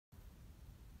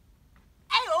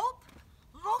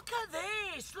at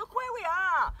this. Look where we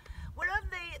are. We're on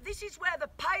this is where the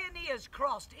pioneers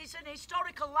crossed. It's an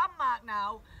historical landmark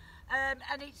now,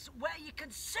 and it's where you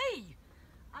can see,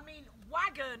 I mean,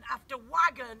 wagon after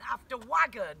wagon after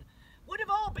wagon would have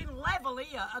all been level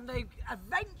here, and they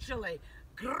eventually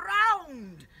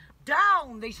ground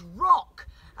down this rock.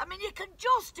 I mean, you can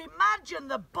just imagine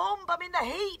the bump. I mean, the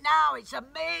heat now, it's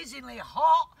amazingly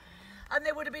hot. And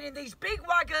they would have been in these big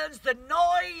wagons, the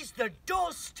noise, the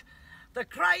dust, the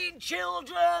crying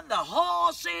children, the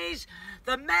horses,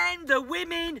 the men, the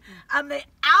women, and the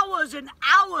hours and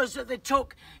hours that they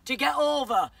took to get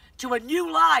over to a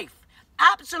new life.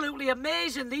 Absolutely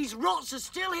amazing. These ruts are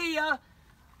still here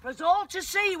for us all to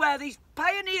see where these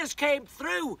pioneers came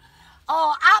through.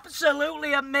 Oh,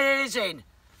 absolutely amazing.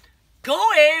 Go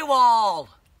Awol!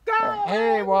 Go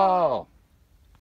Awol!